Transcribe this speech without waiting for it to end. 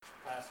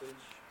passage.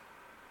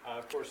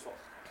 Of course, all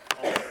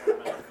of Matthew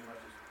pretty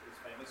much is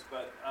famous,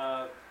 but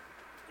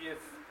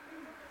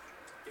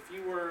if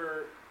you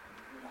were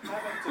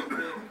having to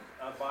pick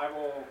a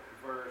Bible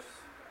verse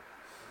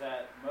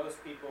that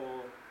most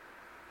people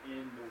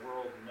in the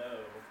world know,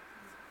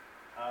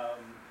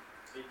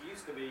 it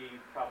used to be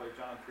probably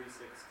John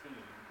 3:16,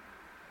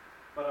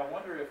 but I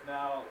wonder if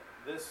now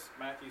this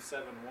Matthew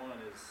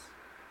 7:1 is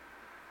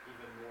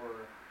even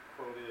more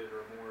quoted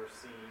or more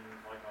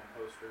seen, like on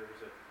posters,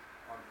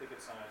 on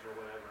picket signs or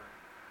whatever.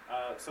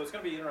 So it's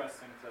going to be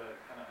interesting to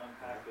kind of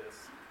unpack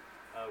this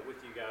with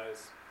you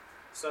guys.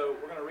 So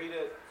we're going to read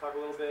it, talk a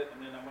little bit,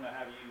 and then I'm going to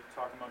have you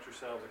talk amongst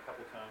yourselves a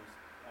couple times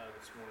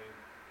this morning.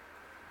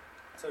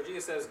 So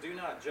Jesus says, "Do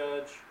not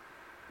judge,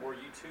 or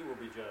you too will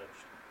be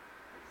judged.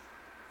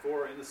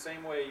 For in the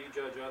same way you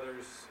judge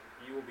others,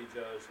 you will be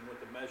judged, and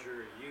with the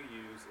measure you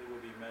use, it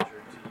will be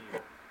measured to you.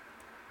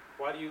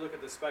 Why do you look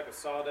at the speck of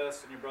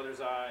sawdust in your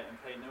brother's eye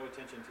and pay no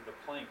attention to the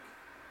plank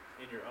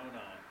in your own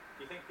eye?"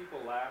 Do you think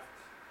people laughed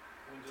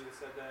when Jesus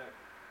said that?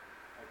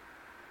 Like,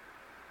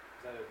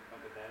 is that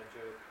like a dad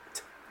joke?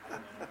 I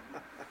don't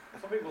know.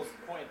 Some people's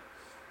point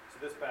to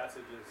this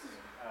passage is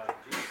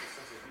Jesus'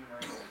 sense of humor.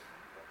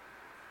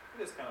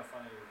 It is kind of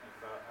funny to think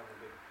about having a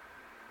big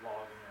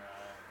log in your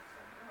eye and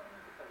saying, "Oh, let me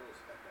get that little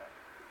speck out."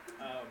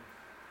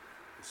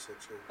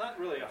 Not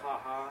really a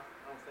ha-ha,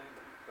 I don't think,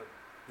 but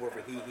more of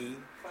a hee-hee.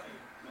 Funny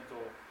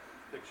mental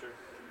picture.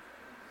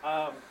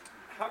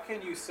 How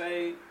can you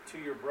say to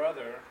your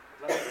brother,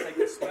 "Let me take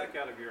the speck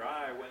out of your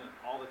eye," when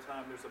all the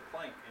time there's a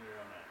plank in your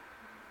own eye?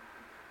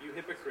 You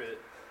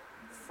hypocrite,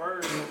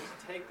 first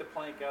take the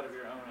plank out of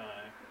your own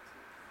eye,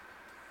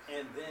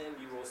 and then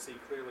you will see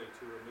clearly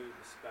to remove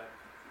the speck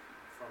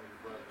from your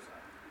brother's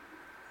eye.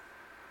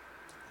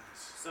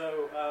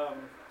 So,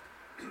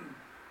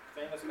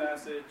 famous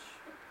passage,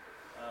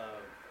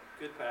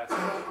 good passage.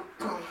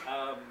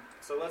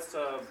 So let's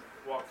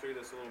walk through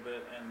this a little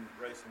bit and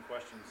raise some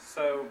questions.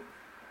 So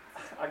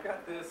I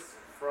got this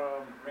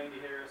from Randy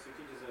Harris, who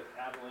teaches at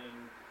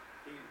Abilene.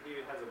 He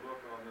has a book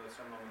on the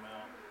Sermon on the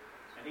Mount.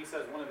 And he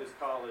says one of his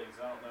colleagues,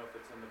 I don't know if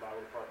it's in the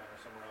Bible department or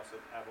somewhere else at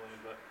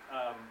Abilene, but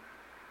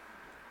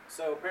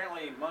so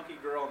apparently Monkey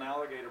Girl and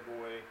Alligator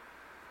Boy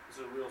is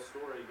a real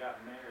story, got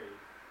married.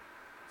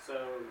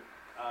 So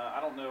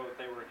I don't know if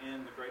they were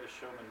in the Greatest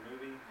Showman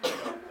movie, but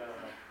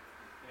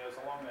it's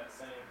along that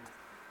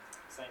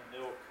same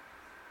ilk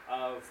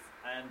of,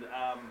 and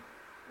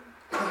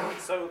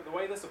so the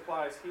way this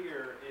applies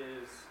here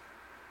is,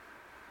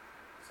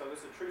 so this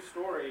is a true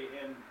story,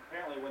 and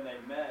apparently when they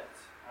met,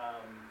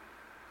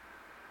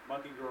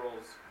 Monkey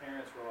Girl's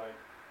parents were like,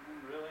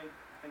 "Really?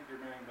 I think you're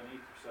marrying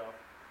beneath yourself."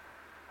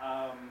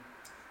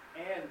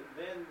 And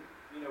then,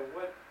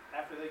 what?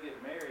 After they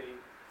get married,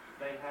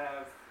 they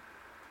have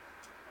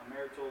a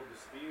marital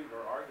dispute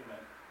or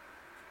argument.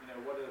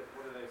 What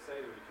do they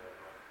say to each other?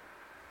 Like,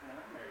 "Man,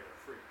 I married a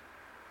freak."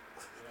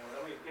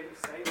 Can you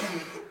say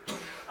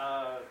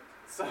that?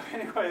 So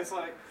anyway, it's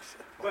like,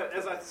 but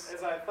as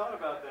I thought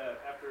about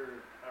that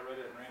after I read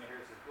it in Randy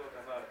Harris's book,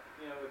 I thought,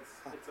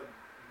 it's a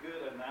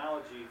good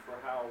analogy for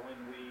how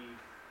when we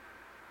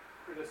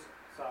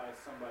criticize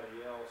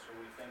somebody else or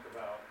we think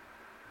about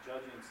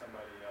judging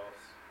somebody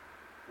else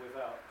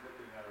without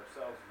looking at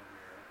ourselves in the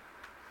mirror,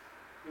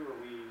 who are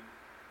we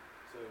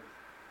to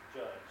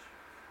judge,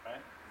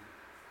 right?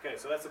 Okay,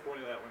 so that's the point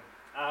of that one.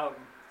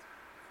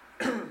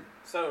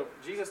 So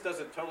Jesus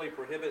doesn't totally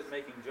prohibit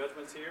making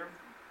judgments here.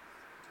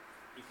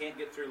 You can't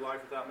get through life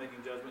without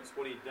making judgments.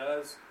 What he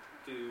does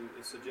do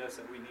is suggest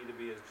that we need to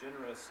be as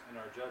generous in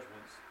our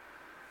judgments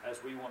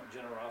as we want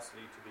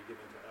generosity to be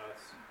given to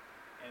us.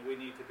 And we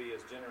need to be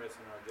as generous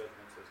in our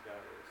judgments as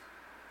God is.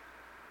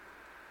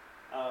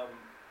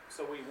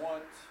 So we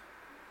want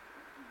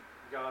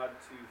God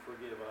to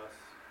forgive us.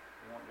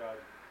 We want God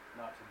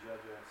not to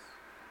judge us,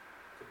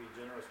 to be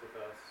generous with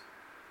us.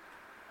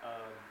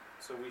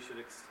 So we should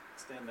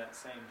extend that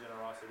same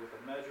generosity. With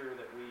the measure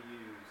that we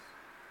use,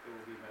 it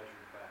will be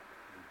measured back.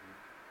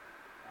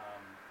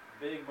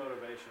 Big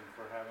motivation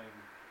for having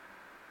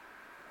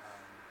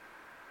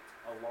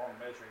a long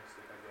measuring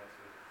stick, I guess,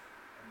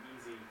 an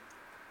easy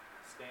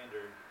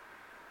standard,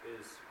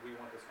 is we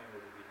want the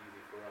standard to be easy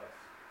for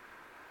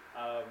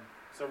us.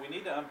 So we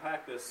need to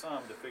unpack this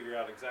some to figure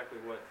out exactly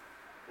what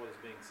is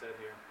being said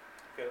here.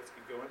 Okay, let's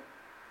keep going.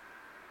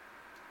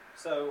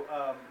 So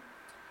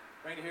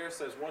Randy Harris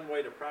says one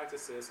way to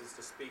practice this is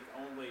to speak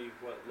only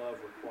what love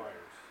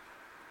requires.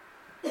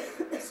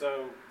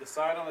 So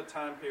decide on a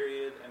time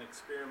period and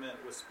experiment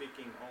with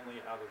speaking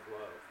only out of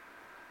love.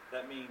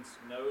 That means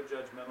no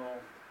judgmental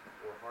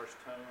or harsh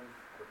tone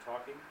or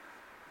talking.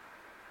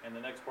 And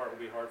the next part will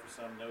be hard for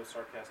some, no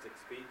sarcastic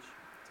speech.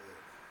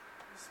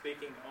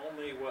 Speaking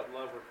only what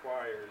love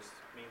requires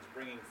means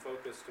bringing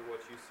focus to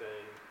what you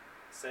say,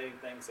 saying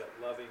things that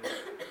loving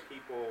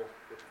people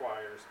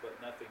requires, but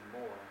nothing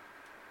more.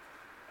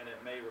 And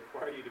it may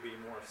require you to be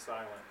more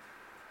silent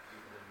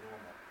than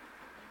normal.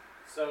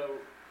 So,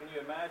 can you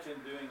imagine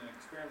doing an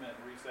experiment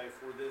where you say,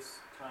 for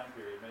this time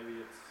period, maybe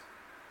it's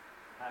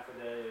half a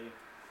day,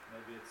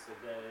 maybe it's a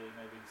day,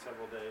 maybe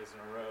several days in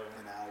a row.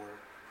 An hour.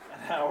 An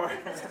hour,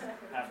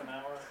 half an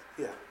hour.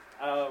 Yeah.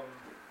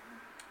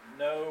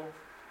 No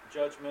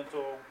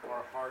judgmental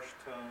or harsh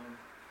tone.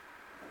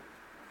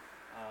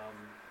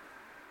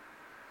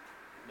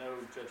 No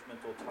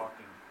judgmental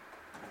talking.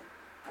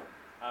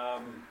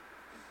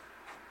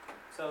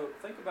 So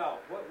think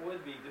about what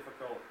would be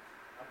difficult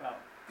about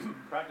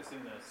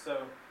practicing this.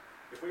 So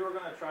if we were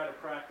going to try to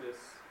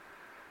practice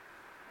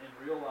in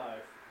real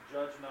life,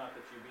 judge not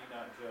that you be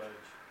not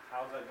judged,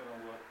 how's that going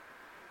to look?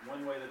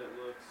 One way that it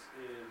looks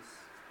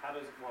is,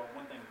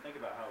 one thing to think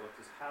about how it looks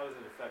is how does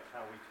it affect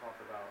how we talk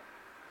about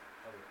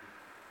other people?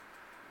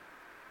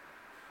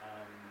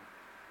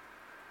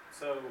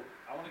 So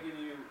I want to get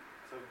to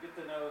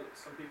know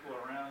some people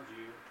around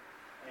you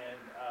and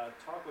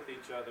talk with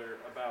each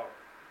other about,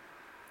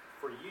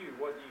 for you,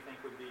 what do you think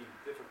would be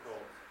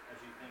difficult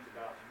as you think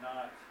about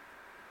not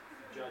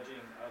judging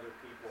other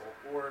people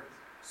or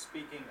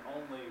speaking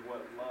only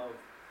what love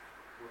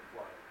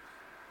requires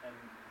and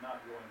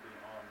not going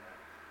beyond that.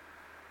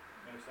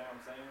 You understand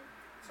what I'm saying?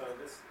 So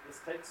this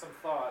takes some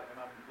thought, and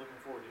I'm looking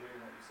forward to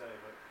hearing what you say,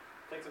 but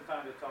take some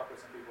time to talk with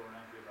some people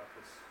around you about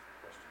this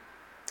question.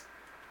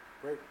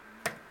 Great.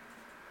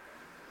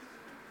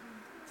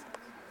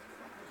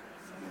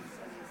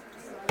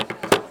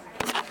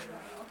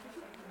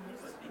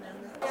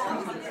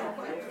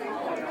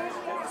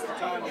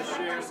 Time to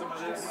share some of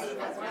this.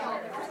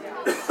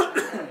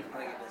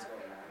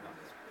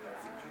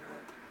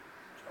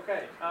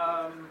 Okay,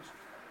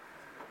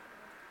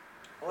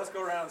 well, let's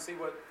go around and see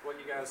what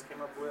you guys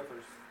came up with,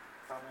 or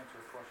comments or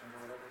questions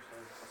or whatever. So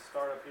let's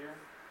start up here.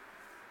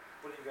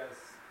 What do you guys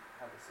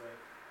have to say?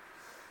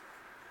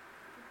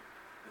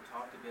 We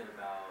talked a bit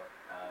about,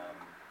 I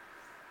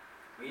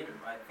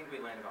think we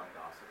landed on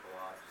gossip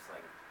a lot, just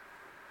like,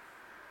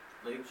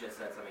 Luke just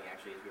said something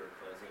actually as we were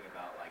closing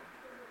about like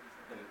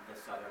the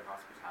Southern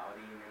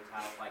hospitality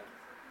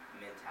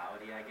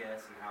mentality, I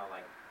guess, and how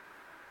like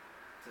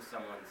to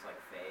someone's like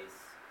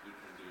face, you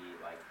can be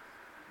like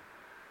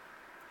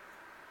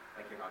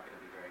you're not going to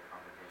be very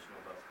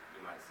confrontational, but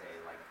you might say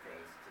like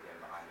things to them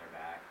behind their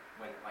back.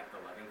 When like the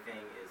loving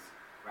thing is,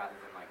 rather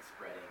than like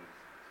spreading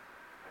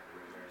like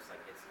rumors,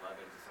 like it's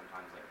loving to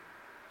sometimes like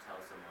tell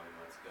someone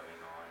what's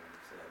going on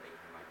so that they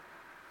can like,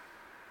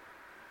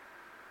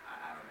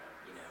 I don't know,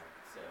 you know.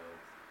 So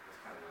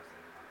it's kind of those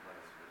things. What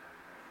else we done?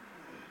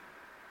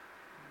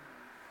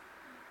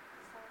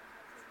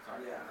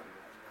 Sarcasm. Yeah, I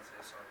was gonna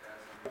say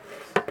sarcasm.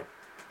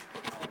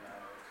 I don't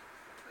know,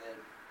 that,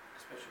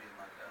 especially in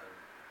like a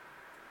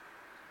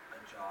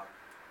jock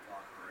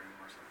locker room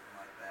or something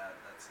like that,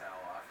 that's how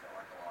I feel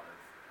like a lot of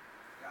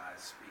guys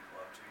speak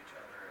love to each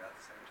other at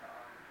the same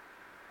time.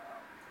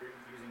 You're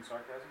using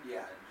sarcasm?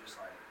 Yeah, and just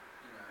like,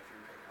 you know, if you're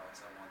picking on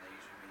someone, that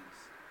usually means,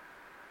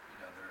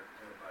 you know, they're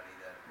a buddy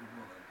that Mhm.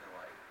 willing to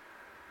like,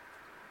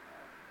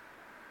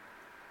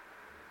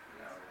 you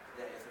know,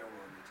 if they're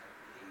willing to take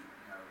the heat,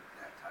 you know,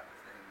 that type of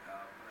thing.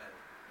 But,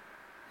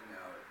 you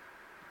know,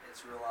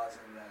 it's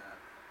realizing that,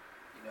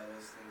 you know,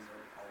 those things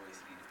don't always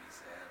need to be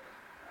said.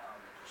 And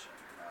just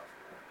shutting your mouth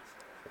for them. So.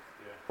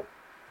 Yeah.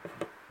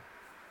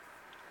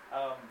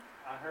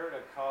 I heard a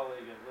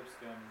colleague at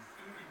Lipscomb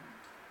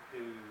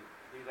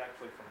he's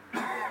actually from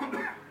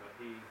Portland, but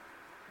he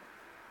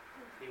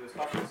was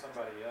talking to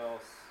somebody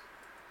else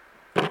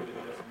who had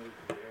just moved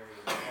to the area.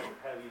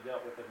 Have you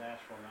dealt with the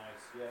Nashville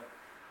Nice yet?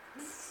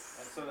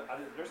 And so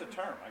there's a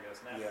term, I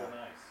guess, Nashville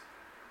Nice.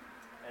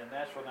 And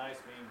Nashville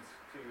Nice means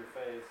to your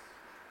face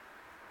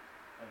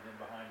and then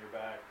behind your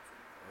back.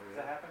 Does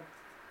that happen?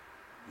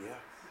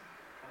 Yeah.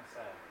 Kind of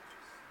sad.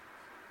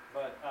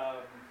 But,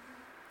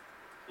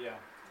 yeah,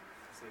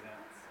 I see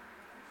that.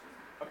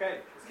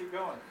 Okay, let's keep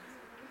going.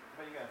 How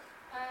about you guys?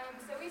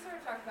 So we sort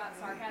of talked about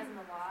sarcasm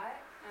a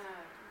lot.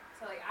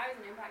 So like I was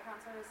an impact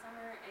counselor this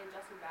summer, and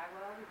Justin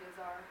Bagwell, who does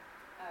our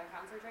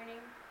counselor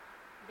training,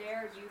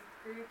 their youth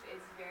group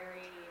is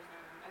very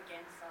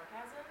against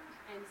sarcasm,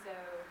 and so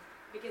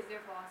because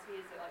their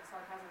philosophy is that like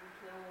sarcasm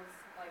kills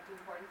like the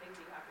important things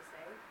that you have to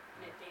say,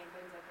 and it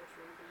dampens like the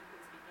truth that you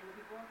can speak into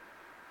people,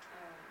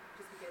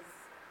 just because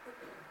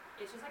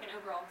it's just like an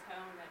overall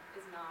tone that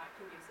is not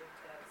conducive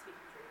to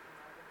speaking truth in a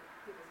lot of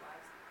people's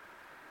lives.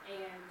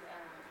 And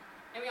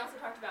we also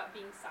talked about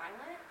being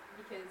silent,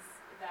 because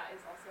that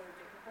is also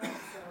difficult.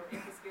 So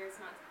if the Spirit's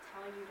not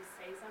telling you to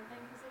say something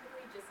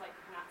specifically, just like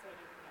not saying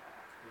anything at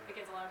all. Yeah.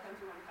 Because a lot of times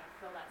we want to kind of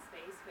fill that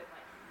space with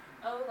like,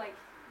 oh, like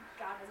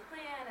God has a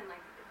plan and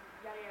like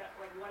yada yada,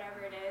 like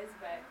whatever it is.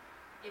 But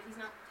if He's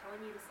not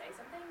telling you to say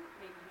something,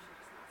 maybe you should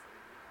just not say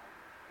anything at all.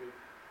 Good.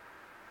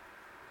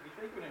 Can you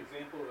think of an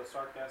example of a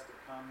sarcastic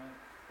comment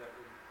that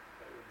would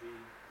be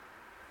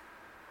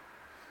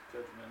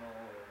judgmental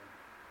or?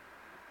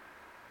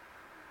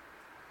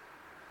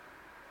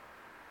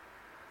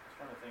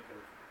 I was trying to think of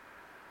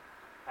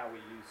how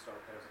we use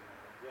sarcasm.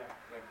 Yeah.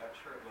 Like that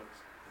shirt looks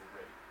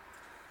great.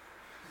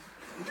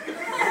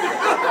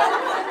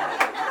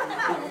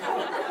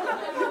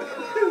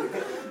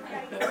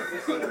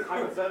 Is this a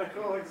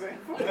hypothetical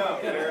example?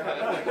 No,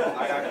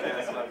 I actually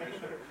just love your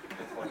shirt.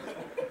 It's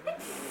wonderful.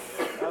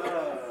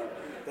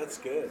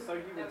 That's good. So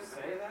you That would was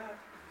say great.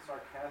 that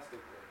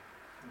sarcastically?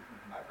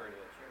 I've heard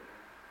it.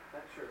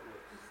 That sure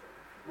looks.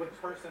 Would a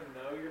person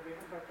know you're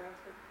being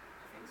sarcastic?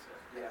 I think so.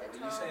 Yeah,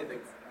 when you say the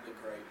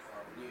great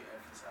part, when you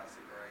emphasize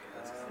the great,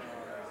 that's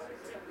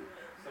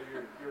So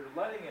you're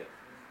letting it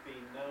be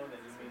known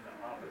that you mean the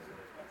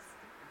opposite,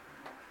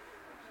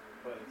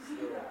 but it's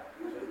still.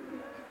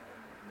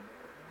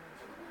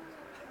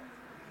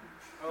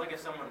 Or like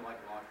if someone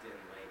like walked in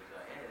late, you're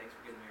like, hey, thanks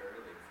for getting here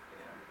early. You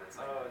know, that's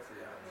like, Oh, I see.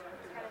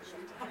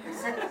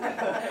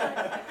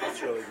 That's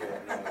really good.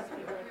 Yeah.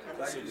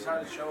 Glad you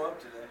decided to show up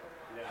today.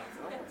 Yeah.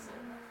 Nice.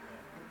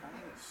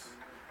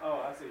 Oh,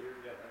 I see.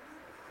 That's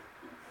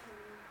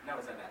no,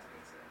 it's not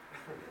asking, so.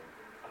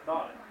 I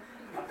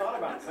thought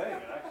about saying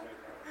it actually.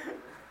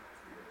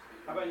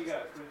 How about you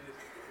guys? What do you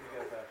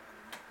guys have?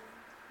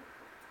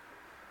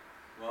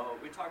 Well,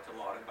 we talked a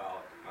lot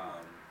about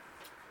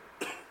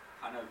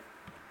kind of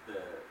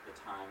the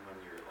time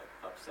when you're like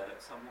upset at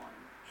someone,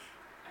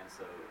 and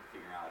so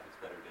figuring out if it's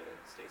better to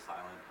stay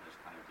silent and just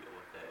kind of deal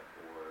with it,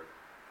 or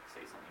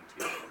say something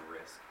to it and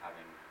risk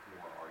having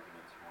more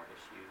arguments, more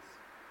issues.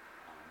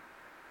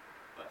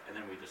 And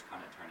then we just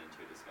kind of turned into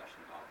a discussion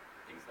about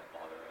things that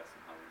bother us and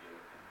how we deal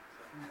with them.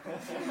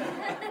 So.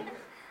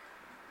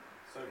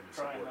 So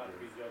trying not to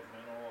be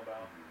judgmental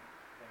about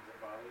things that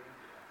bother you.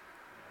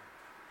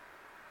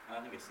 Yeah. And I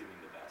think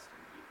assuming the best in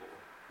people.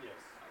 Yes.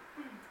 Like,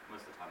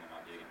 most of the time they're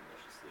not doing it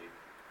maliciously.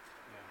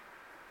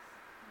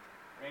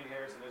 Yeah. Randy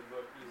Harris in his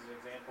book uses an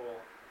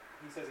example.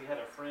 He says he had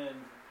a friend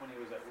when he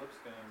was at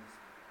Lipscomb's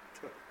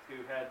who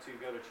had to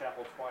go to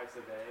chapel twice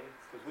a day.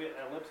 Because we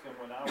at Lipscomb,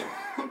 when I was,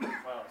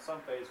 well, some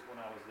phase when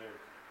I was there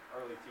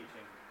early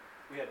teaching,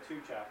 we had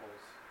two chapels,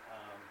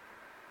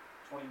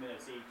 20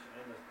 minutes each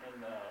in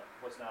the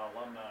what's now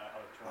alumni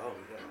Oh,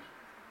 auditorium.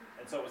 yeah.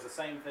 And so it was the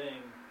same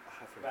thing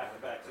I back forgot to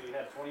about back. So that. you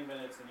had 20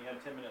 minutes and you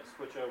had 10 minutes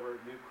switch over,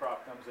 new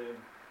crop comes in,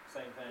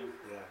 same thing.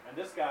 Yeah. And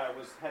this guy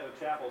was head of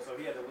chapel, so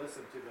he had to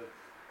listen to the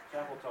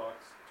chapel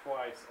talks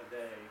twice a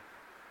day.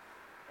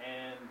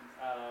 And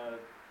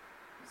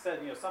he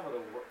said, some of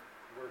the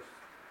worst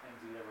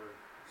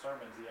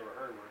sermons he ever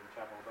heard were in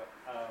chapel. But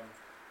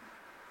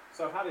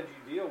so how did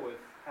you deal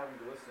with having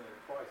to listen to it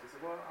twice? He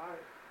said, well, I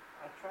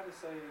try to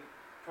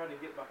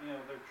get by,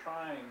 they're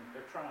trying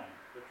to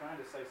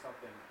say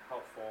something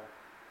helpful,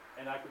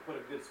 and I could put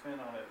a good spin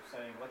on it,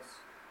 saying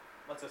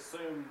let's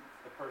assume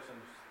the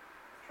person's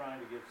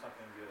trying to give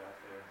something good out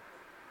there,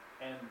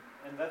 and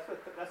that's the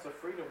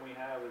freedom we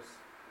have as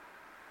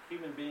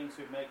human beings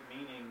who make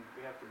meaning.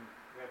 We have to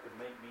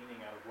make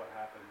meaning out of what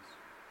happens,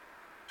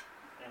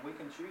 and we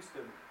can choose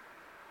to,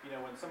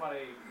 when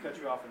somebody cuts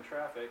you off in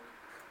traffic.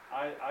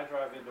 I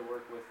drive into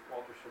work with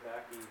Walter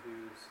Shabaki,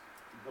 who's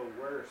the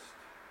worst.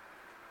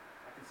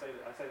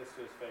 I say this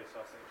to his face, so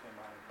I'll say it to him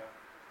behind his back.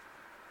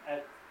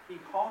 He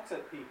honks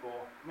at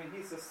people. I mean,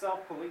 he's a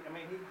self-police. I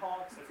mean, he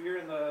honks. If you're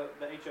in the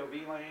HOV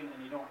lane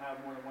and you don't have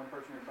more than one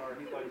person in your car,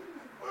 he's like,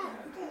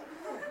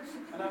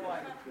 and I'm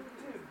like, dude,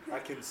 I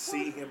can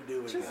see him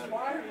doing just that.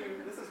 why are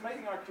you? This is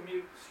making our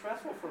commute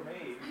stressful for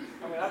me.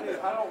 I mean,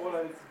 I don't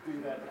want to do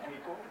that to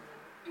people.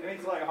 And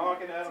he's like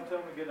honking at him,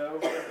 telling him to get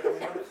over it. I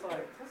mean, I'm just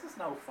like, this is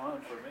no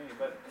fun for me.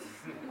 But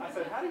I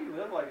said, how do you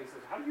live like this? He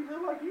says, how do you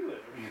live like you live?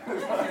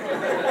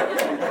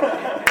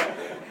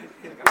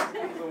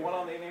 He's the one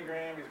on the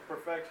Enneagram. He's a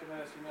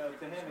perfectionist.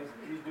 To him,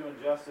 he's doing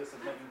justice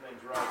and making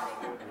things right.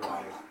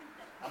 Right.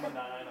 I'm a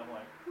 9. I'm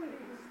like, please,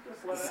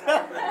 just let it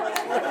happen.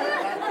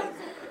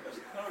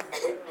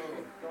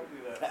 Don't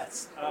do that.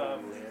 That's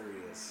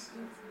hilarious.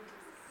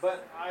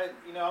 But I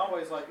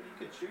always like, you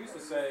could choose to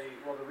say,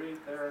 well, they're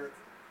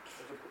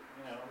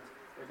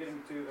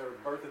getting to their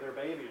birth of their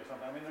baby or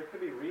something. I mean, there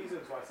could be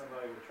reasons why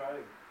somebody would try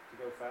to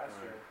go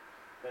faster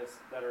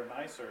that are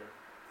nicer,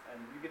 and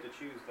you get to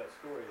choose that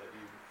story that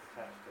you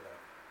attach to that.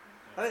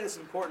 I think it's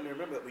important to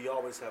remember that we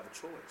always have a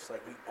choice.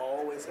 Like, we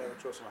always have a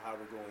choice on how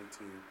we're going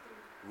to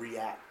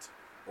react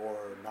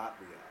or not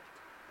react.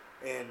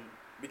 And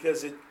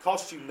because it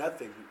costs you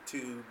nothing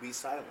to be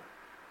silent.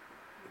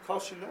 It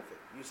costs you nothing.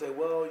 You say,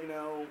 well,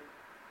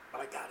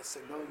 but I gotta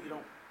say, no, you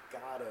don't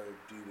gotta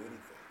do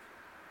anything.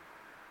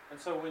 And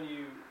so when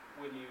you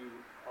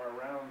are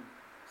around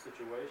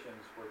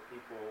situations where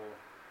people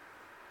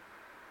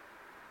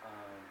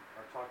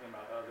are talking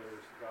about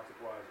others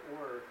gossip-wise,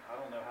 or I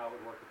don't know how it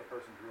would work if the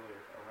person's really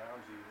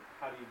around you,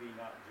 how do you be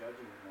not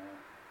judging in that?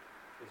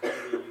 Is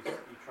maybe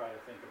you try to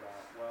think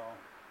about, well,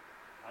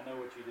 I know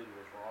what you did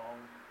was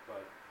wrong,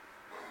 but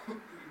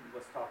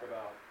let's talk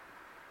about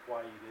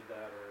why you did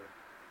that, or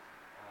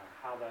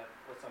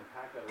let's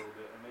unpack that a little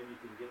bit, and maybe you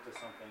can get to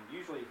something.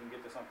 Usually you can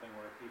get to something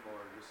where people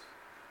are just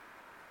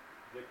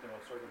victim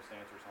of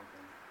circumstance or something.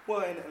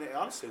 Well, and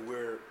honestly, we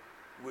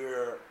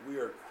are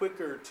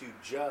quicker to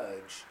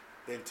judge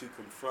than to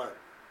confront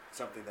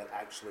something that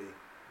actually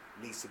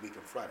needs to be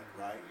confronted,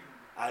 right?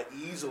 I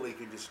easily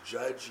can just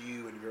judge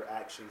you and your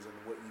actions and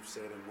what you've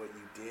said and what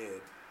you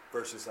did,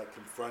 versus like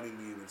confronting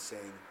you and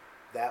saying,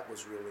 that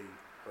was really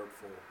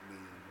hurtful, mean,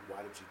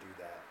 why did you do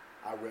that?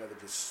 I'd rather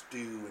just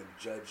stew and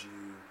judge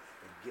you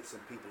and get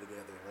some people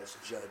together and let's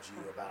judge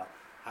you about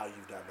how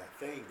you've done that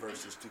thing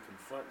versus to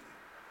confront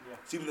you. Yeah.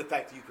 So even the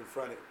fact that you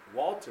confronted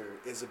Walter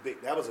is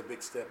that was a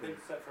big step in.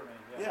 Big step for me,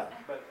 Yeah.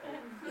 But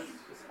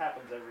this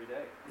happens every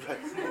day.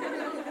 Right.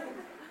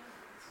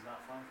 It's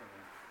not fun for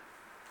me.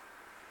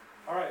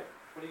 All right,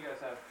 what do you guys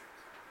have?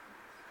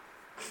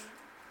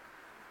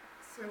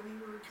 So we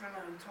were kind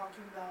of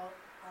talking about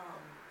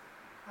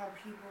how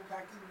people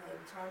back in the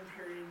time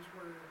periods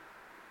were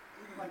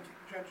like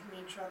judging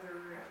each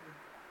other and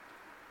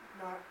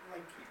not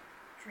like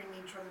treating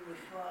each other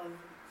with love,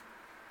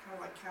 kind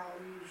of like how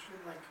you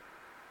should like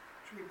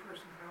treat a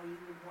person how you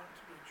would want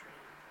to be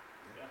treated.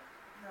 Yeah.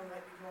 Kind of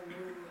let people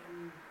know,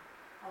 and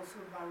also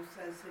the Bible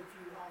says if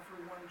you offer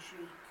one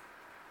cheek,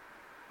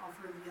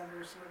 offer the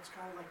other, so it's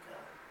kind of like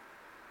a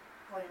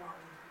play on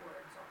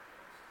words on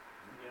this.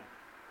 Yeah.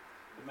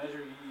 The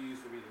measure you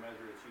use will be the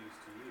measure it's used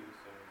to you,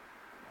 so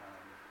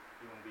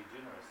you want to be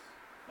generous,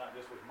 not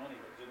just with money,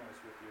 but generous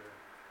with your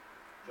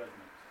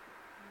judgment.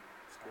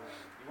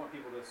 You want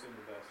people to assume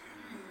the best of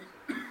you. So.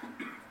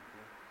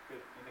 Good.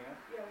 Anything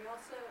else? Yeah, we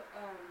also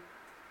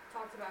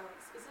talked about,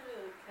 like,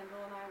 specifically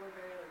Kendall and I were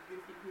very like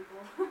goofy people,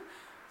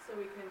 so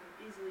we can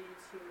easily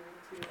use humor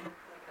to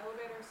like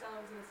elevate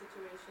ourselves in a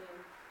situation,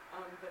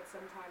 but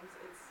sometimes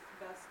it's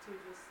best to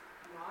just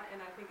not,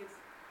 and I think it's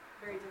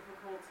very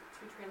difficult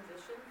to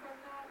transition from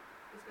that,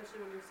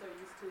 especially when you're so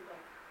used to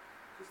like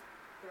just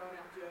throwing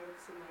out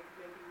jokes and like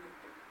making,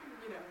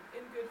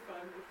 in good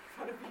fun, making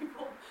fun of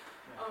people.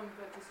 Yeah.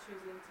 But just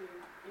choosing to,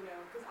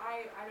 because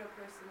I know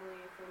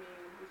personally, for me,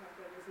 we talked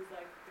about this, is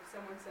like, if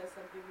someone says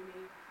something to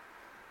me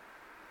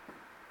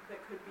that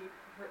could be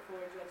hurtful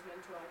or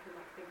judgmental, I can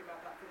like think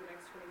about that for the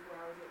next 24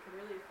 hours. It can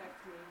really affect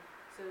me.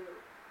 So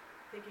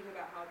thinking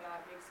about how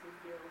that makes me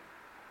feel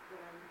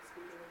when I'm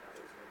speaking with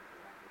others or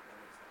interacting with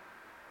others. So,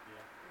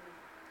 Yeah. things.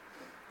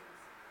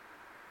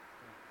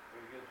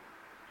 Very good.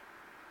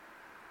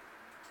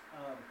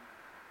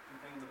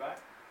 Anything in the back?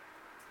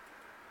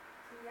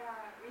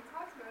 Yeah, we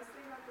talked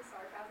mostly about the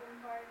sarcasm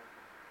part,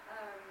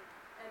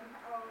 and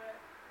how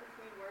if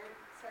we weren't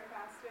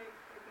sarcastic,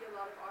 there'd be a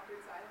lot of awkward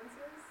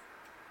silences,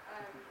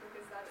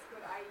 because that's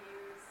what I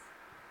use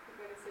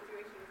when a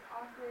situation is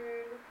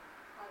awkward.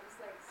 I'll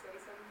just like say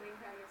something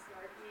kind of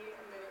snarky,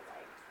 and then it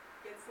like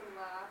gets some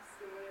laughs,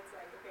 and then it's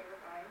like, okay,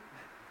 we're fine.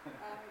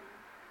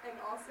 And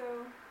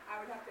also,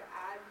 I would have to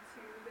add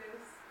to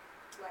this,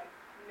 like,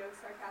 no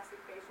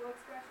sarcastic facial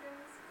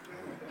expressions,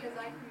 because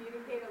I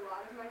communicate a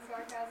lot of my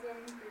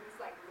sarcasm through just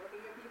like looking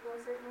at people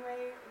a certain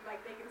way, and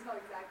like they can tell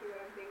exactly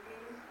what I'm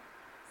thinking.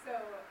 So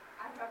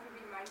I have to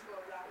be mindful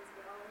of that as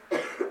well.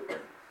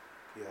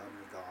 Yeah, I'm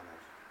with Donna.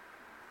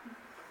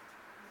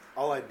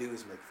 All I do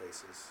is make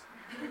faces.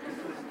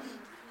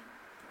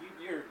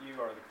 You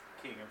are the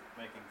king of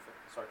making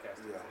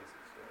sarcastic Yeah. faces.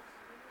 So.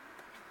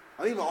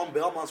 I'm even on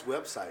Belmont's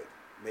website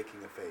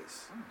making a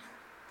face.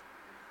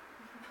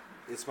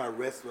 It's my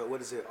rest. What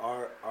is it?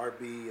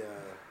 RB.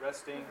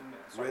 Resting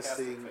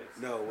sarcastic Resting. face.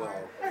 No,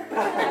 well.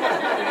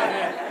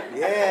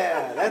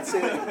 Yeah, that's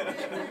it.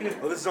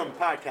 Well, this is on the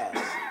podcast.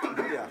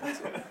 Yeah, that's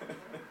it.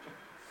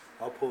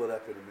 I'll pull it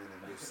up in a minute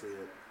and you'll see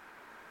it.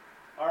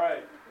 All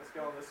right, let's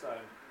go on this side.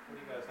 What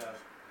do you guys have?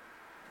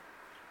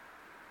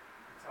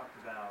 We talked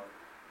about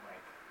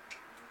like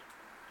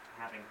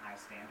having high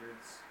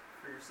standards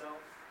for yourself,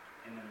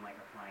 and then like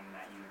applying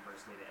that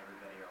universally to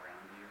everybody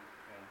around you.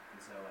 Okay.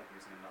 And so like you're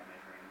saying about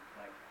measuring,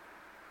 like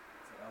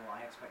it's like, oh,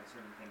 I expect a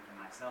certain thing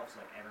from myself, so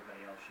like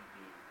everybody else should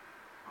be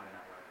on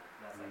that level.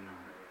 That's like not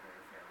really a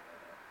very fair way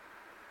to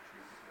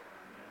treat people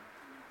around you.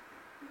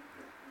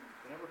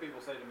 Whenever people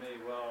say to me,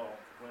 well,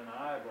 when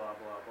I blah,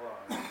 blah,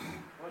 blah,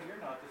 well,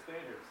 you're not the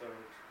standard, so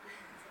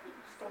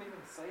just don't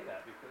even say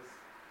that because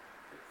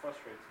it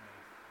frustrates me.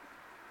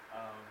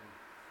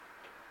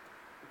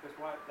 Because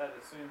that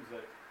assumes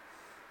that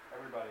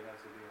everybody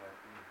has to be like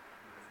me.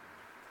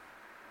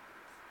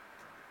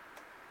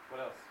 What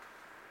else?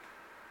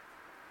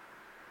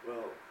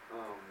 Well,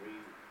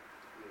 we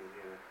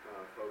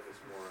focus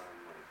more on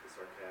like the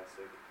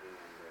sarcastic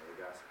and the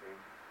gossiping.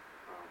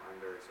 I'm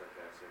very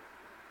sarcastic.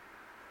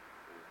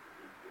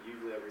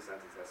 Usually every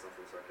sentence has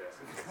something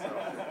sarcastic, so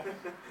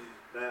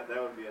that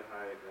would be a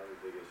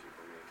big issue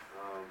for me.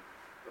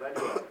 But I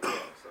do have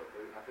love, so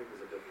I think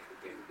there's a difference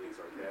between being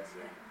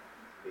sarcastic,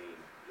 being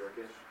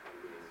jerkish, and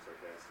being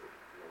sarcastic.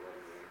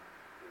 Lovingly,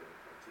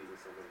 like teasing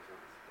somebody.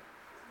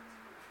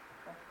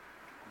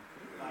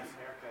 Nice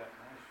haircut,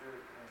 nice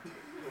shirt.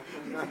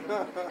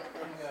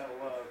 Something out of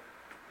love.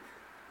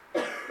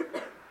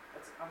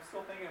 I'm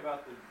still thinking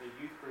about the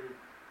youth group,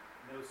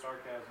 no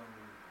sarcasm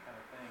kind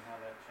of thing, how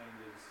that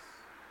changes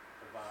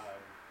the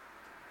vibe.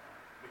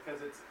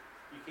 Because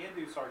you can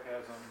do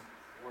sarcasm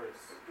where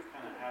it's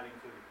kind of adding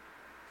to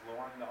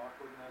lowering the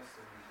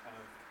awkwardness and kind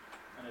of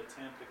an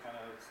attempt to kind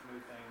of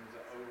smooth things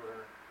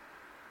over.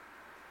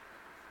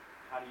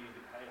 How do you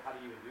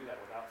even do that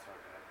without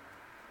sarcasm?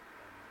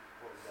 And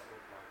what would that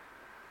look like?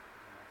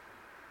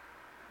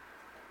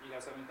 You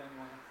guys have anything you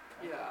want to?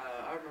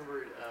 Yeah, I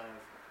remember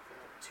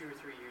 2 or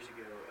 3 years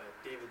ago,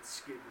 David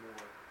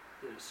Skidmore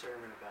did a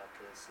sermon about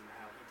this and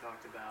how he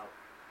talked about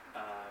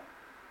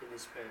in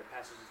this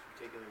passage in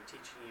particular,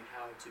 teaching you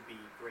how to be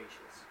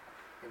gracious,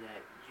 and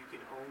that you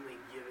can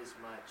only give as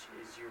much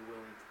as you're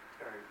willing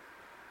to, or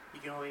you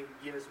can only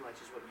give as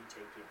much as what you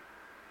take in.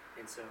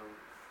 And so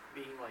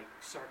being like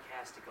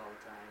sarcastic all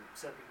the time,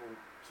 some people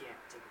can't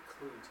take a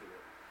clue to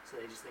it, so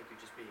they just think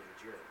you're just being a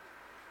jerk.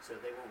 So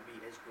they won't be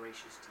as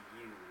gracious to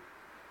you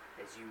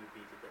as you would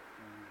be to them.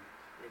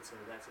 And so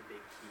that's a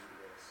big key to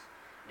this,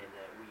 and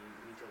that we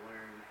need to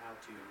learn how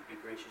to be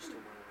gracious to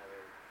one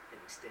another and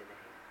extend a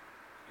hand.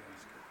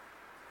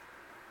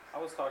 I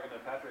was talking to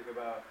Patrick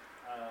about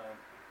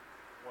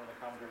one of the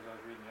commentaries I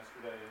was reading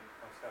yesterday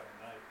on Saturday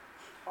night.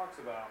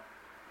 Talks about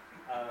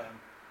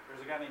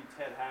there's a guy named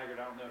Ted Haggard.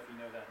 I don't know if you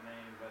know that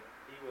name, but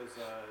he was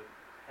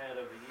head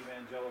of the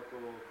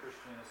Evangelical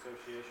Christian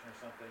Association or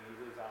something. He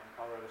lives out in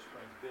Colorado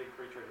Springs, big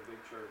preacher at a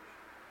big church.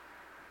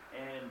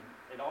 And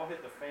it all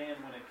hit the fan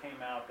when it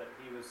came out that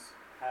he was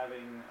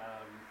having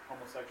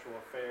homosexual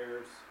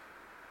affairs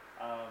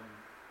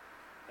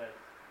that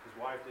his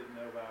wife didn't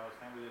know about, his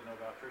family didn't know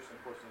about, church of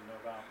course didn't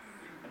know about.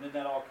 And then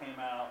that all came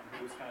out and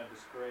he was kind of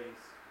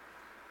disgraced.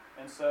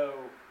 And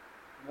so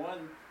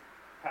one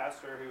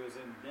pastor who was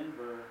in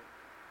Denver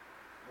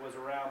was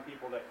around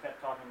people that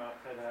kept talking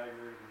about Ted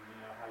Haggard and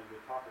how you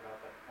would talk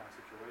about that kind of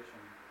situation.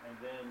 And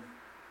then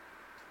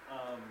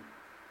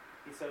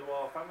he said,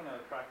 well, if I'm going to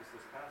practice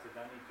this passage,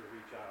 I need to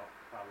reach out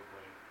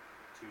probably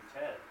to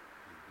Ted.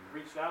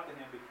 Reached out to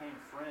him, became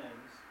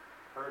friends,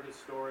 heard his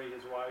story. He and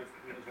his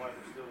wife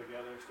are still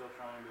together, still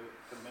trying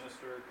to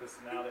minister, because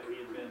now that he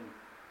had been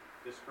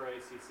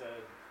disgraced, he said,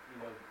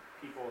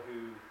 people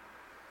who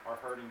are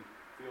hurting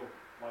feel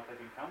like they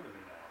can come to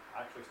me now.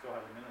 I actually still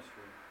have a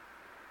ministry.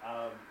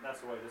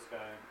 That's the way this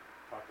guy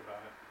talked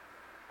about it.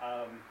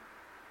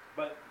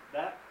 But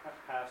that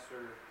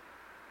pastor,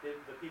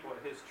 the people at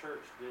his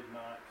church did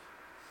not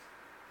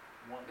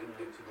want him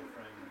to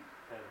befriend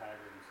Ted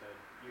Haggard and said,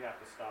 you have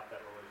to stop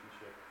that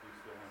relationship if you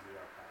still want to be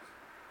our pastor.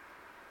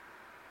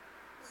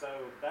 So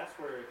that's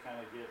where it kind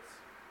of gets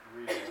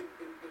real.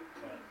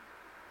 But,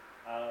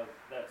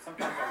 that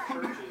sometimes our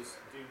churches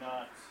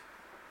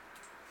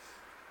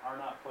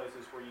are not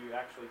places where you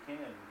actually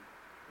can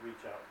reach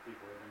out to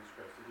people in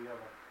disgrace. Did you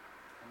have a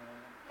comment on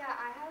that? Yeah,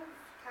 I have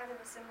kind of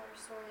a similar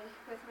story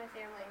with my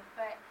family,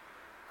 but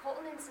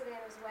Colton and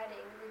Savannah's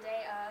wedding, the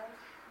day of,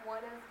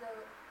 one of the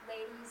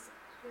ladies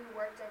who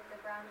worked at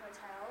the Brown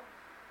Hotel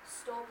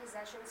stole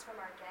possessions from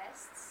our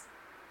guests,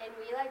 and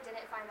we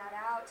didn't find that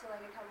out till a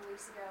couple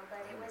weeks ago, but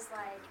it was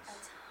a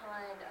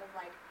ton of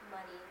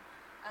money,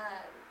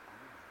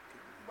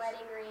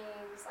 wedding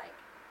rings,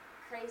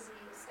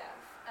 crazy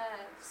stuff.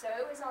 So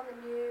it was on the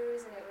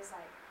news, and it was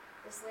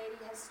this lady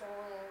has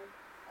stolen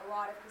a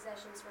lot of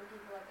possessions from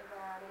people at the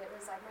Brown, and it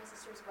was my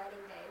sister's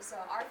wedding day. So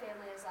our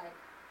family is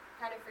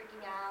kind of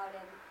freaking out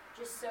and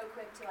just so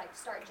quick to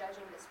start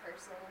judging this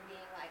person and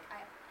being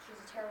she's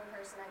a terrible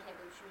person, I can't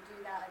believe she would do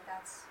that,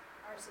 that's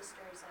our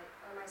sister's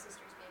or my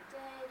sister's big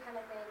day kind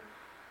of thing.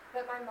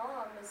 But my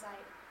mom was I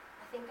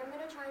think I'm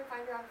gonna try and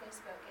find her on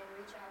Facebook and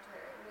reach out to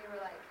her, and we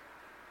were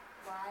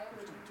why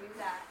would you do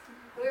that? And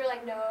we were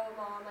no,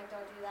 Mom,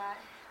 don't do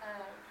that.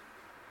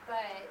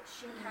 But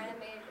she kind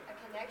of made a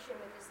connection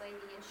with this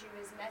lady, and she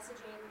was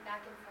messaging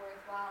back and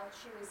forth while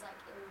she was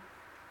in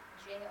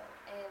jail,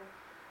 and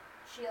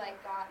she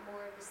got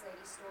more of this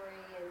lady's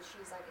story, and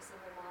she's a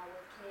single mom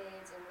with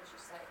kids and was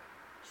just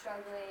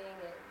struggling,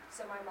 and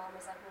so my mom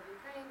was we'll be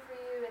praying for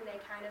you, and they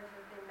kind of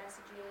have been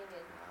messaging,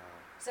 and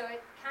so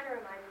it kind of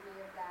reminded me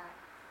of that.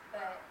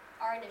 But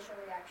our initial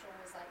reaction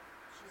was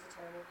she's a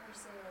terrible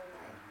person,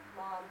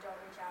 Mom, don't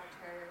reach out to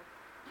her.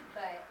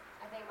 But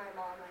I think my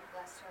mom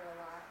blessed her a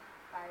lot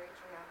by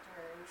reaching out to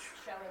her and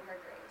showing her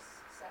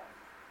grace. So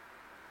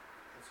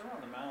The Sermon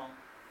on the Mount,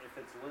 if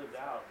it's lived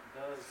out,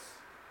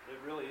 it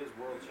really is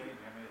world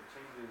changing. I mean, it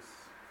changes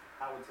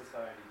how would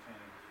society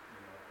change,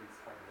 at least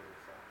how to live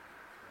this out.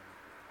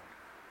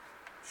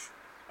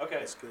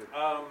 Okay. That's good.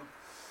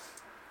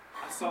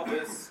 I saw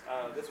this.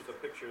 This was a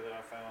picture that I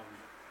found.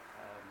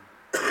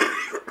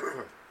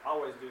 I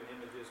always do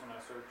images when I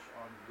search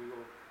on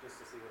Google just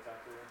to see what's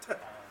out there,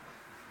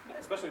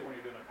 especially when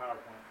you're doing a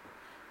PowerPoint.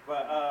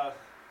 But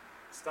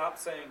stop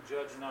saying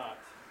 "judge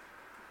not"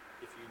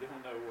 if you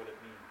don't know what it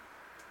means.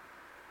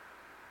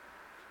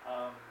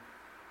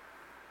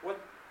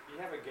 What do you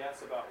have a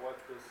guess about what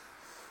this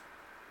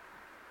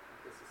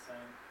is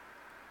saying?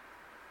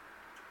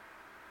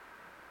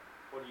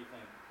 What do you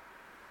think?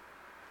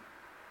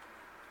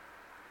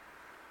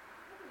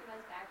 You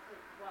must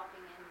actually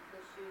walking in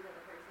the shoes of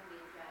the person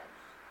being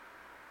judged.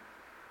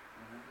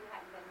 If you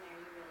hadn't been there,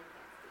 you really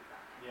can't speak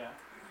on it. Yeah.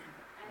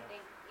 And I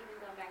think even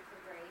going back to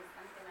grace,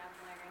 something I've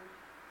learned,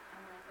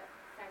 I'm the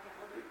second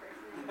oldest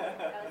person in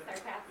that was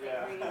sarcastic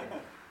Yeah.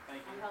 reading.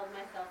 Thank I you. held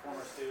myself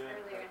Former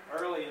student. earlier in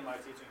Early in my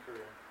teaching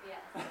career.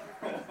 Yes,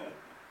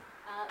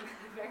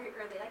 very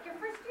early, your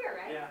first year,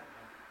 right? Yeah.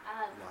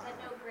 But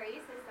no,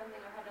 grace is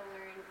something I've had to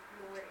learn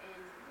more in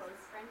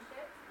close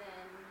friendships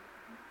than,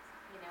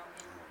 in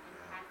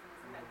passing.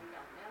 Sometimes we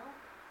don't know.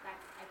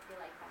 That's, I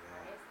feel the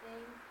hardest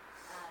thing.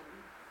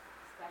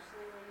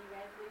 especially when you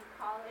guys leave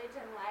college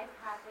and life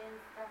happens,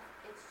 stuff,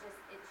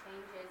 it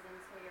changes, and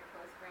so your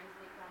close friends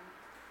become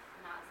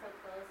not so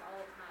close all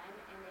the time,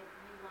 and if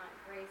you want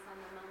grace on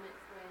the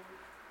moments when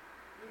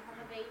you have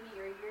a baby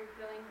or you're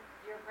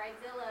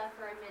bridezilla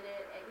for a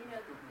minute,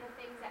 the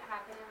things that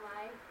happen in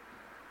life,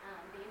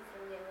 being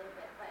silly a little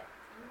bit, but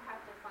you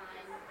have to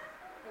find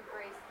the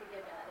grace to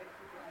give to other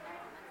people in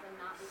their moments, and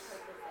not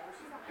because of them,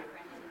 she's not my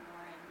friend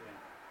anymore, and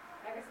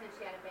ever since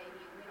she had a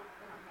baby, we don't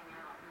hang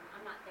out,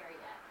 and I'm not there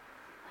yet.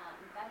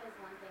 That is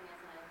one thing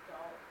as an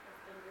adult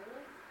that's been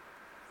really,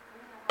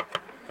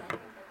 I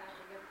think that that's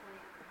a good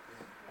point,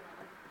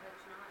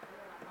 Judge not a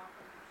lot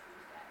often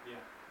choose that.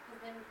 Yeah. Because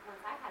then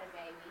once I had a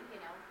baby,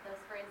 those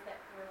friends that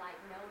were like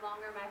no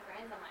longer my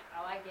friends, I'm like,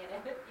 oh, I get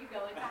it. You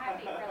go into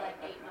hiding for like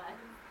 8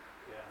 months.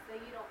 Yeah. So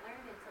you don't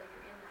learn until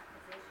you're in that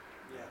position.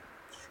 Yeah,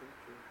 true.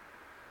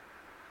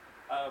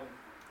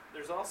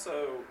 There's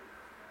also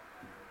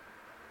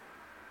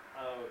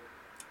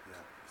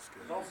It's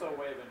good. there's also a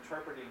way of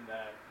interpreting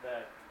that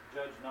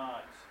judge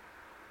not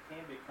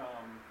can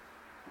become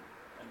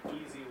an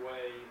easy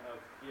way of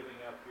giving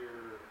up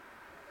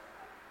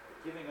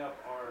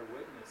our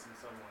witness in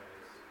some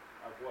ways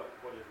of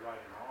what is right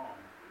and wrong.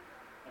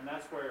 And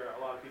that's where a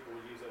lot of people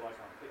would use it like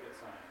on picket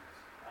signs.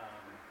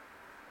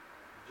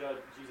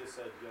 Jesus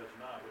said judge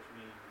not, which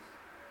means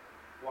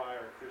why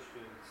are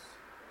Christians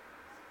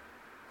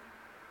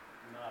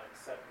not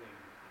accepting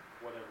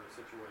whatever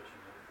situation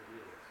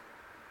it is?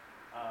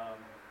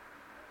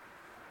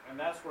 And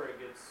that's where it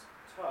gets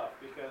tough,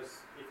 because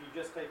if you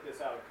just take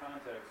this out of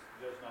context,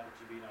 judge not that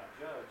you be not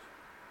judged.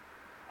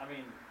 I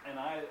mean, and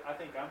I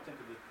think I'm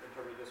tempted to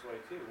interpret it this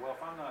way too. Well,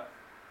 if I'm not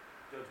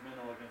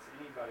judgmental against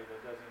anybody that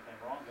does anything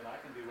wrong, then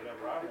I can do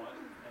whatever I want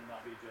and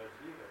not be judged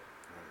either.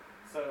 Right.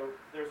 So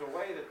there's a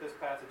way that this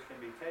passage can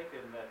be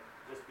taken that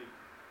just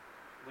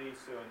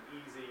leads to an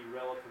easy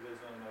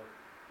relativism of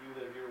you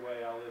live your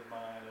way, I'll live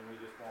mine, and we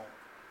just won't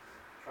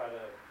try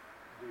to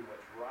do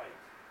what's right.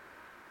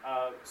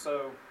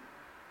 So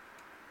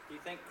do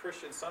you think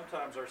Christians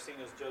sometimes are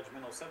seen as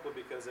judgmental simply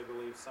because they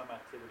believe some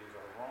activities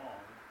are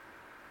wrong?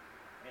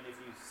 And if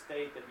you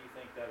state that you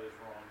think that is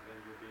wrong, then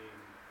you're being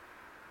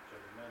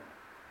judgmental.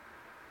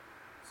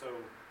 So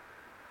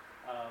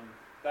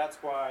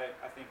that's why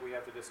I think we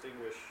have to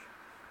distinguish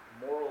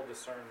moral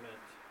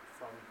discernment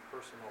from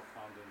personal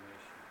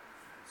condemnation.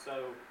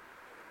 So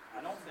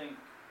I don't think,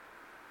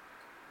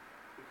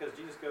 because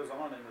Jesus goes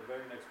on in the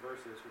very next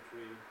verses, which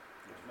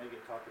may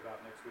get talked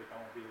about next week,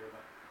 I won't be here,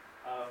 but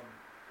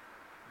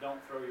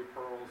don't throw your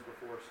pearls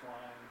before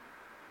swine,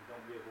 and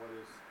don't give what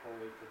is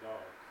holy to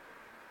dogs.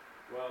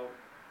 Well,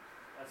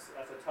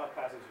 that's a tough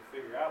passage to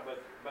figure out,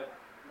 but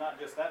not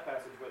just that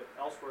passage, but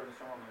elsewhere in the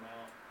Sermon on the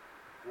Mount,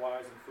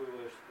 wise and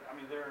foolish. I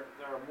mean, there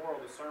are moral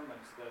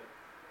discernments that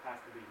have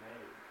to be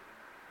made.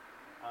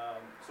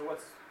 So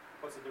what's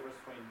the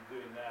difference between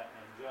doing that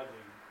and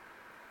judging?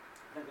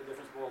 I think the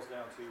difference boils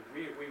down to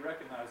we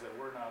recognize that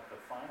we're not the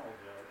final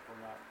judge.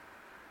 We're not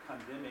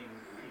condemning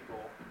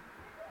people,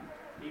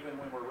 even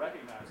when we're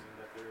recognizing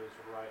that there is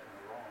a right and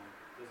a wrong.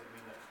 Doesn't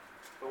mean that,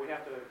 but we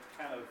have to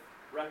kind of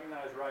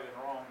recognize right and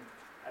wrong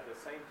at the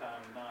same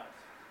time, not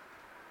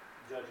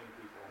judging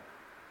people,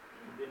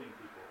 condemning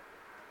people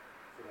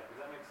for that. Does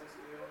that make sense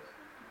to you guys?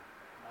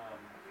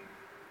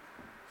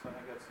 So I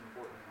think that's an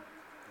important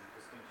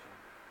distinction.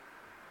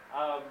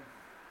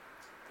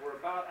 We're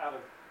about out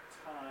of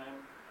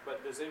time,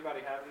 but does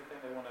anybody have anything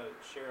they want to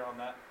share on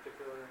that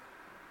particular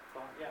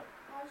thought? Yeah.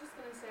 Well, I was just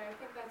gonna say, I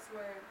think that's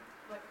where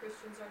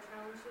Christians are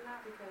challenged in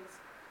that, because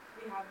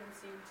we have been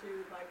seen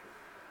to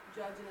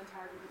judge an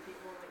entire group of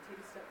people and take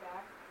a step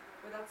back.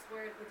 But that's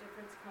where the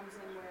difference comes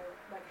in, where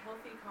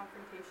healthy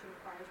confrontation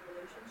requires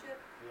relationship.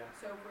 Yeah.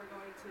 So if we're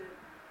going to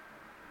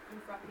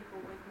confront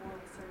people with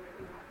moral discernment,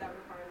 that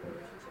requires a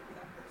relationship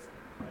with that person.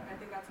 Yeah. I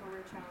think that's where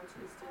we're challenged,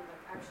 is to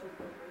actually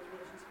build those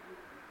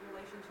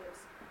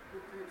relationships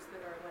with groups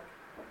that are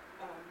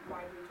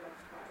widely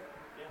judged by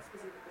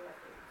specifically that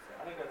thing.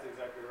 So I think that's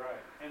exactly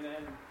right. And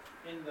then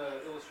in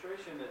the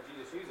illustration that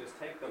Jesus uses,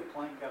 take the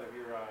plank out of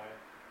your eye,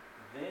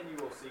 then you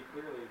will see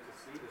clearly to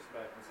see the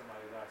speck in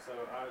somebody's eye. So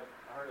I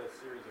heard a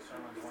series of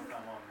sermons one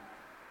time on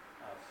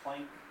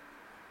plank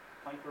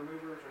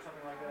removers or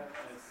something like that.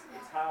 And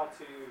it's how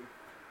to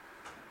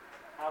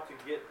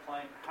get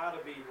plank, how to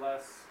be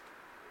less.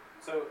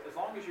 So as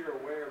long as you're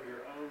aware of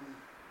your own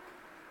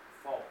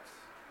faults,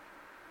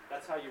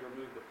 that's how you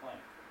remove the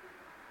plank.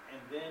 And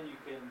then you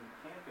can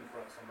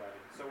confront somebody.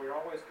 So we're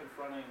always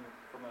confronting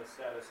from a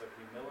status of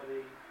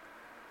humility,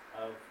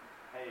 of,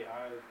 hey,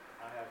 I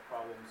have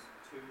problems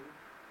too,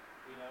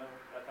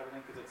 that type of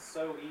thing, because it's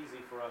so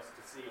easy for us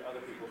to see other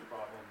people's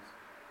problems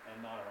and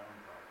not our own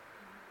problems.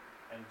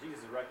 And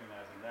Jesus is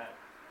recognizing that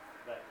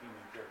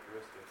human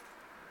characteristic.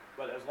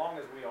 But as long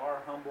as we are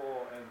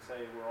humble and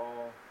say we're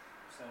all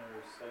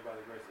sinners, saved by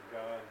the grace of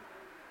God,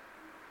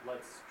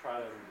 let's try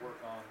to work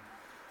on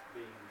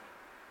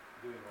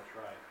doing what's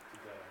right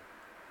together.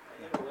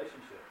 In a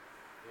relationship,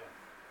 yeah.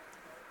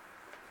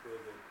 It's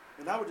really good.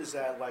 And I would just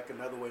add,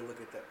 another way to look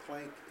at that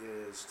plank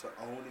is to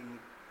owning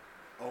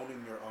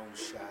owning your own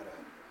shadow.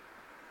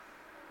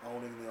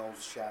 Owning the own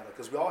shadow.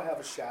 Because we all have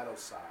a shadow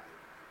side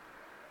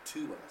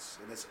to us.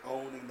 And it's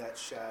owning that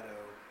shadow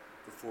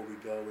before we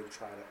go and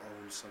try to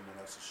own someone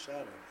else's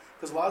shadow.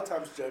 Because a lot of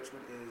times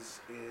judgment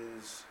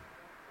is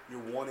you're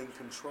wanting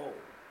control.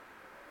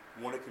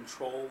 Wanting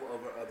control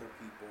over other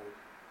people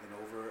and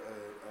over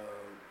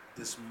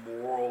this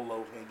moral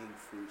low-hanging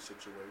fruit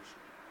situation.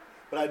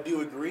 But I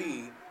do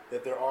agree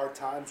that there are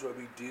times where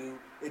we do,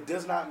 it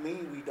does not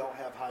mean we don't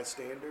have high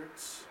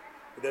standards.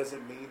 It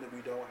doesn't mean that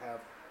we don't have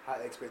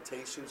high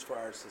expectations for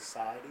our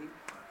society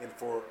and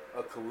for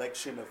a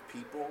collection of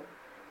people.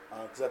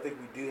 Because I think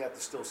we do have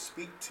to still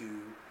speak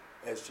to,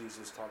 as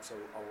Jesus talks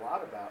a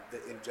lot about,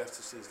 the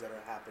injustices that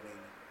are happening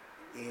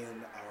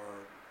in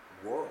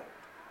our world.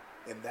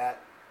 And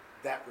that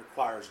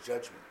requires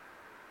judgment.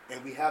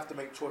 And we have to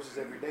make choices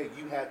every day.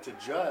 You had to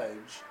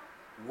judge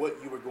what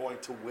you were going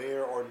to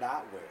wear or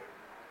not wear.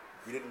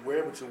 You didn't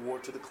wear what you wore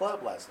to the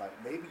club last night.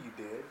 Maybe you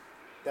did.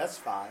 That's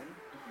fine.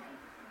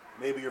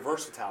 Maybe you're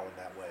versatile in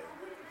that way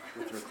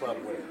with your club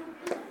wear.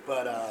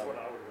 But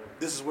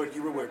this is what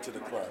you would wear to the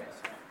club.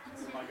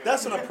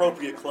 That's an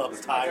appropriate club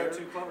attire.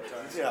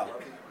 Yeah.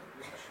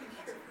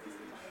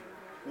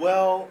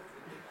 Well,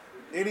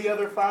 any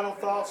other final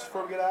thoughts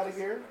before we get out of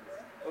here?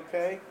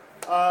 Okay.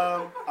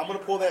 I'm going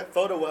to pull that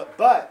photo up.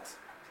 But,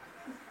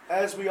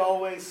 as we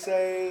always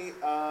say,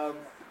 a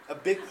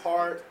big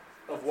part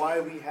of why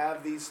we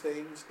have these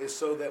things is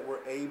so that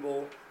we're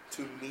able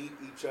to meet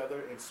each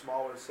other in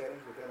smaller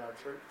settings within our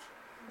church.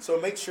 So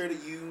make sure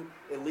that you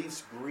at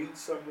least greet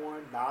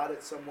someone, nod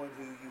at someone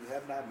who you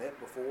have not met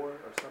before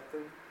or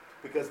something,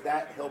 because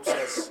that helps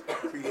us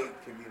create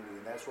community,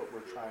 and that's what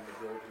we're trying to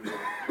build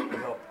here to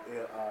help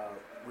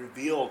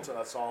reveal to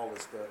us all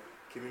as the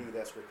community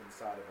that's within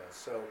inside of us.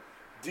 So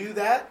do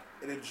that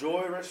and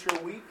enjoy the rest of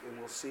your week, and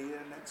we'll see you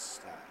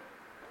next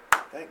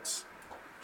time. Thanks.